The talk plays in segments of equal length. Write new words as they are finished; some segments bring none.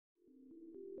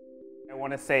I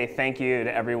want to say thank you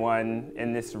to everyone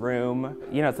in this room.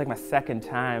 You know, it's like my second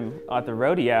time at the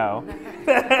rodeo.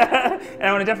 And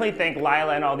I want to definitely thank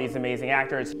Lila and all these amazing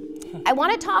actors. I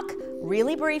want to talk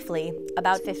really briefly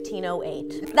about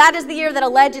 1508. That is the year that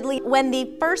allegedly when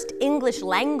the first English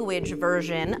language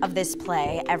version of this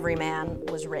play, Everyman,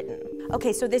 was written.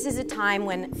 Okay, so this is a time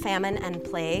when famine and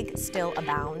plague still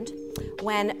abound,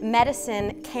 when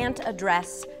medicine can't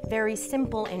address very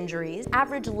simple injuries.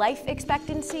 Average life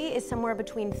expectancy is somewhere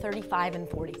between 35 and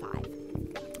 45.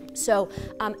 So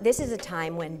this is a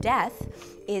time when death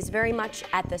is very much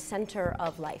at the center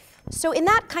of life. So in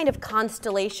that kind of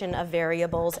constellation of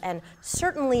variables, and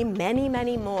certainly many,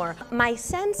 many more, my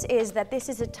sense is that this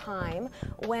is a time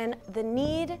when the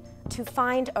need to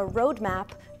find a roadmap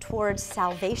towards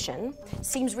salvation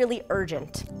seems really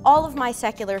urgent. All of my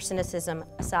secular cynicism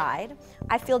aside,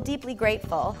 I feel deeply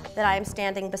grateful that I am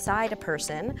standing beside a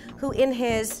person who, in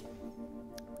his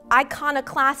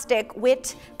iconoclastic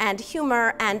wit and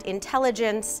humor and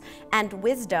intelligence and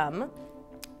wisdom,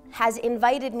 has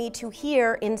invited me to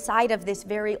hear inside of this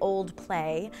very old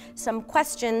play some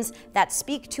questions that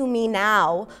speak to me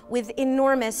now with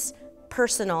enormous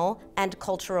personal and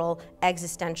cultural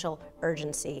existential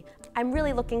urgency. I'm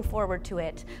really looking forward to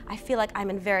it. I feel like I'm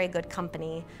in very good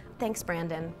company. Thanks,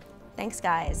 Branden. Thanks,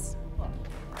 guys.